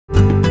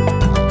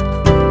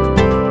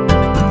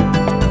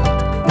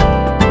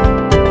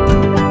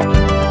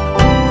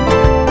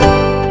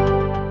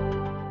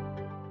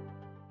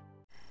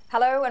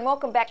and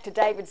welcome back to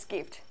David's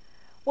Gift.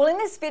 Well, in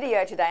this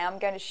video today, I'm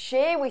going to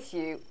share with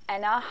you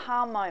an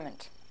aha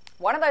moment.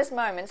 One of those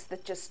moments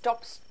that just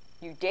stops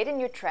you dead in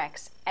your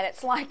tracks, and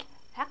it's like,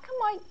 how come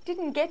I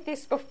didn't get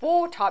this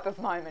before type of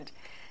moment.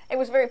 It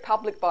was very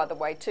public, by the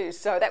way, too,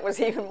 so that was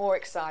even more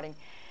exciting.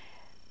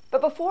 But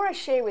before I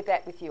share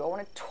that with you, I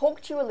want to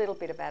talk to you a little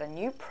bit about a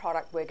new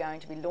product we're going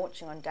to be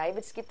launching on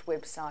David's Gift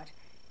website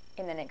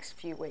in the next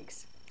few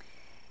weeks.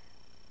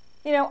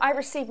 You know, I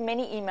received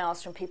many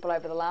emails from people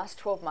over the last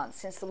 12 months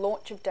since the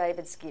launch of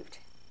David's Gift.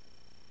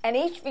 And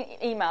each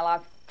email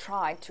I've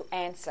tried to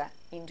answer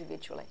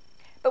individually.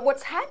 But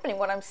what's happening,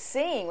 what I'm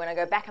seeing when I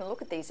go back and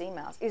look at these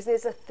emails, is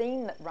there's a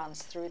theme that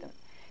runs through them.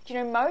 Do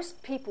you know,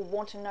 most people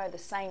want to know the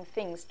same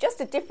things, just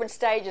at different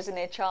stages in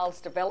their child's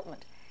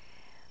development.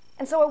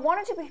 And so I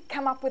wanted to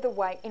come up with a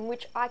way in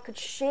which I could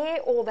share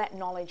all that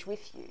knowledge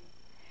with you.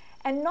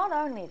 And not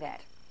only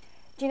that,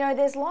 do you know,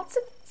 there's lots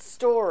of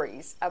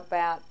stories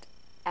about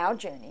our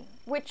journey,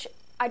 which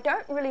I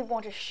don't really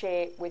want to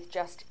share with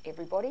just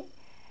everybody.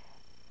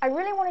 I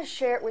really want to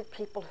share it with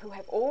people who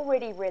have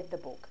already read the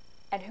book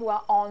and who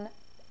are on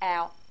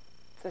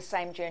the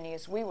same journey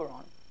as we were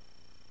on.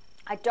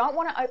 I don't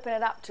want to open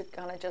it up to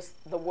kind of just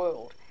the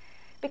world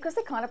because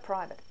they're kind of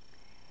private.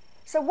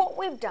 So what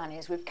we've done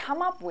is we've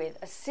come up with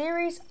a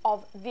series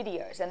of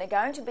videos, and they're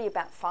going to be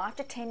about 5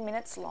 to 10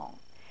 minutes long.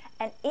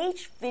 And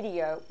each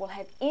video will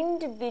have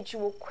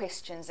individual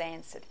questions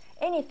answered.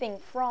 Anything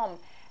from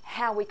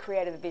how we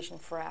created the vision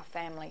for our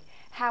family,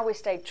 how we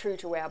stayed true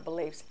to our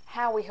beliefs,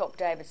 how we helped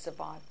David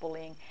survive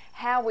bullying,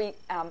 how we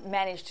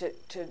managed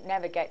to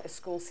navigate the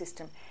school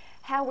system,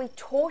 how we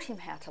taught him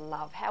how to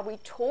love, how we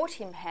taught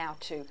him how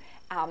to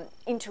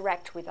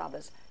interact with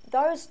others.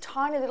 Those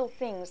tiny little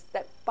things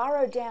that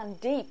burrow down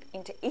deep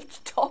into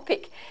each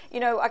topic. You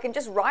know, I can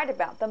just write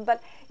about them,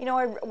 but, you know,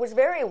 I was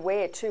very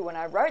aware too when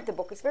I wrote the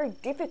book, it's very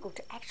difficult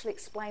to actually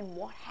explain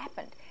what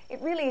happened. It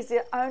really is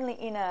only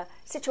in a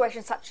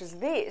situation such as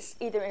this,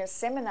 either in a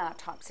seminar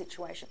type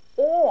situation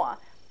or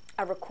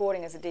a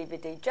recording as a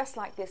DVD just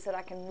like this, that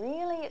I can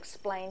really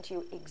explain to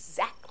you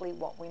exactly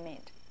what we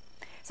meant.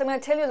 So I'm going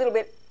to tell you a little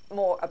bit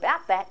more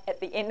about that at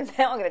the end.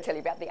 Now I'm going to tell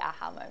you about the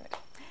aha moment.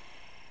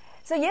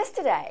 So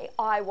yesterday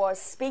I was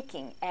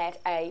speaking at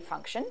a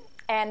function,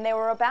 and there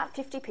were about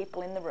 50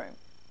 people in the room,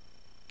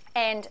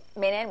 and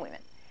men and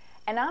women.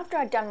 And after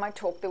I'd done my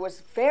talk, there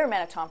was a fair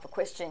amount of time for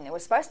questioning. There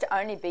was supposed to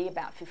only be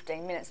about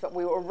 15 minutes, but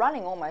we were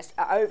running almost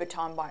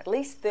overtime by at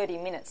least 30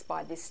 minutes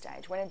by this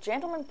stage, when a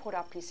gentleman put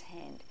up his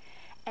hand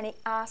and he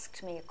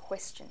asked me a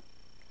question.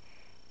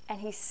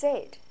 And he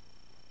said,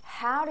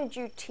 "How did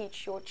you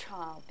teach your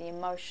child the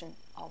emotion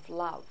of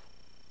love?"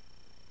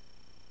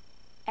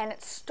 And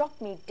it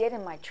stopped me dead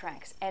in my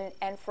tracks.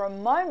 And for a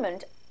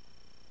moment,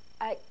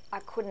 I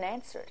couldn't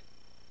answer it.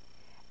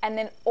 And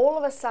then all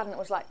of a sudden, it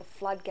was like the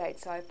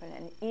floodgates open,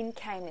 and in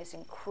came this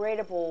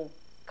incredible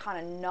kind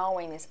of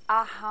knowing, this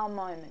aha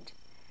moment.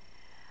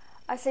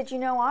 I said, you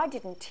know, I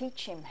didn't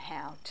teach him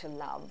how to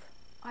love.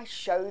 I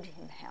showed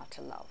him how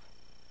to love.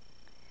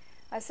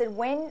 I said,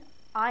 when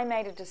I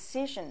made a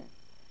decision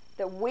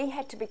that we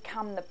had to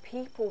become the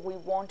people we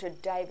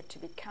wanted David to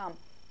become,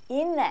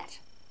 in that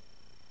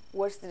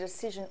was the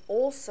decision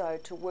also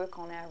to work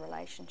on our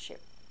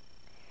relationship.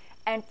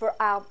 And for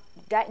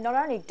not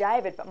only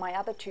David, but my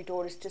other two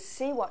daughters, to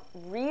see what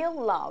real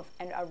love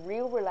and a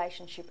real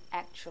relationship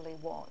actually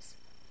was.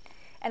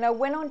 And I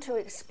went on to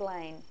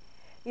explain,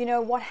 you know,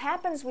 what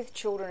happens with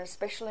children,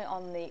 especially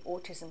on the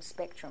autism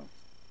spectrum.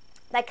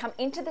 They come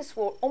into this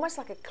world almost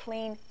like a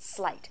clean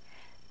slate.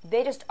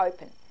 They're just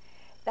open.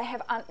 They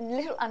have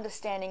little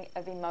understanding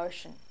of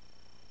emotion.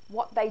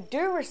 What they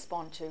do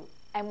respond to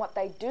and what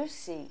they do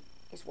see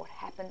is what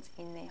happens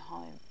in their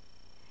home.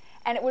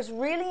 And it was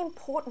really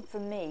important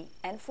for me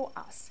and for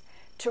us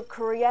to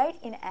create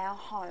in our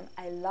home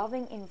a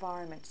loving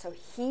environment, so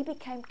he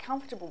became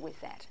comfortable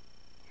with that.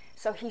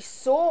 So he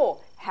saw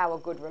how a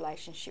good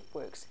relationship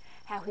works,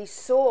 how he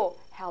saw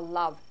how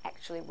love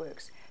actually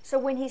works. So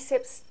when he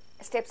steps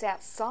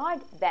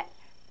outside that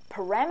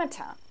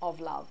parameter of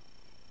love,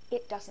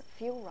 it doesn't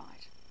feel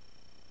right.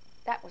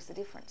 That was the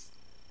difference.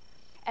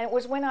 And it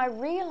was when I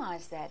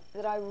realized that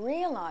I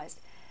realized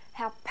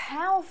how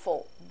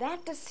powerful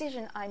that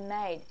decision I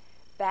made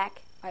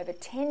back over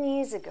 10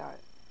 years ago,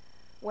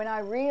 when I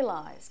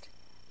realized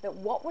that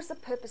what was the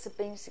purpose of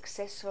being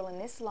successful in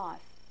this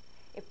life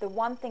if the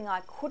one thing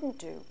I couldn't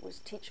do was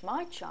teach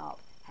my child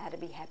how to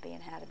be happy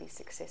and how to be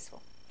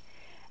successful.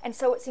 And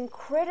so it's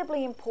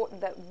incredibly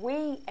important that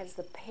we, as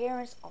the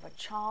parents of a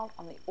child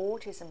on the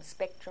autism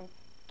spectrum,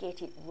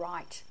 get it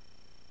right.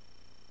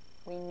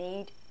 We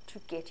need to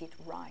get it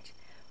right.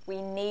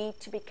 We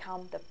need to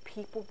become the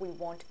people we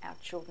want our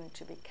children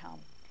to become.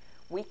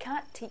 We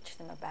can't teach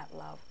them about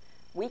love.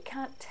 We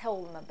can't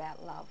tell them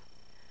about love.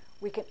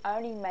 We can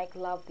only make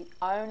love the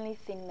only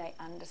thing they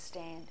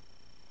understand.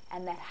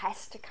 And that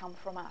has to come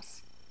from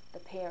us, the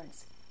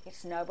parents.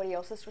 It's nobody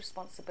else's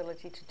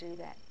responsibility to do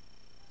that.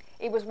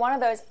 It was one of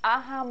those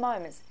aha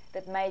moments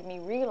that made me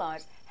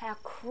realize how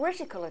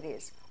critical it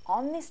is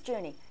on this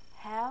journey,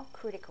 how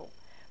critical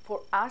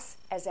for us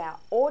as our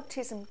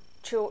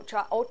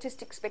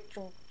autistic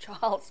spectrum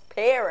child's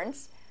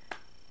parents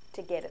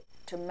to get it,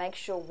 to make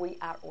sure we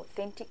are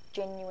authentic,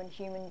 genuine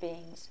human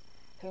beings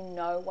who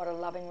know what a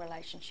loving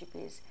relationship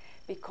is.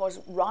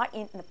 Because right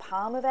in the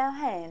palm of our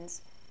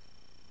hands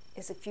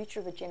is the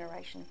future of a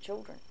generation of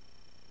children.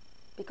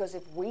 Because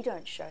if we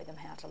don't show them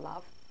how to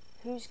love,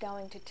 who's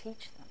going to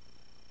teach them?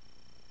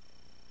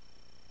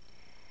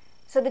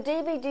 So the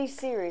DVD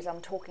series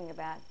I'm talking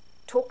about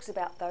talks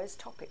about those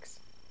topics.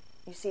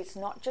 You see, it's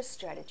not just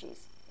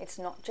strategies, it's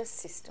not just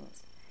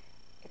systems,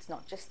 it's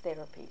not just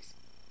therapies.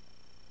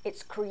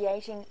 It's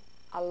creating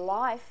a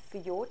life for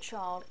your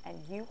child,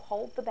 and you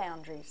hold the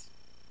boundaries.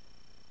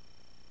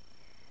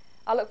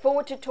 I look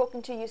forward to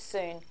talking to you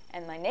soon,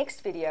 and my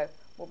next video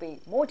will be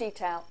more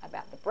detail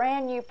about the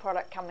brand new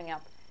product coming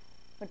up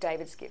with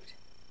David's Gift.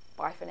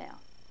 Bye for now.